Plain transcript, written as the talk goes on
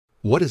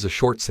What is a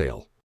short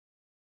sale?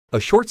 A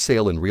short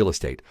sale in real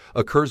estate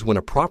occurs when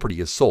a property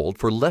is sold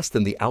for less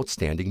than the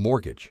outstanding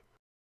mortgage.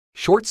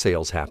 Short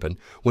sales happen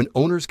when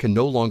owners can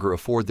no longer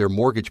afford their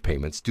mortgage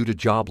payments due to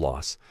job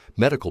loss,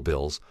 medical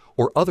bills,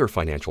 or other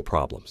financial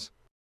problems.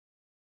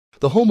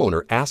 The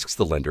homeowner asks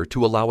the lender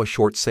to allow a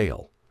short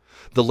sale.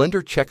 The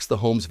lender checks the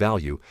home's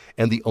value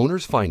and the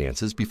owner's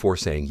finances before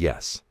saying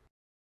yes.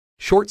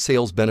 Short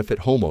sales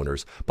benefit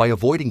homeowners by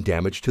avoiding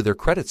damage to their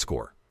credit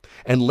score,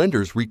 and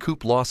lenders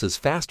recoup losses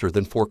faster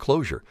than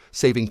foreclosure,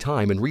 saving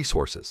time and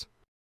resources.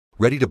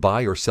 Ready to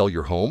buy or sell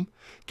your home?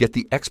 Get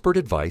the expert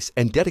advice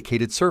and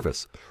dedicated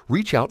service.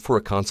 Reach out for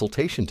a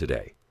consultation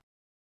today.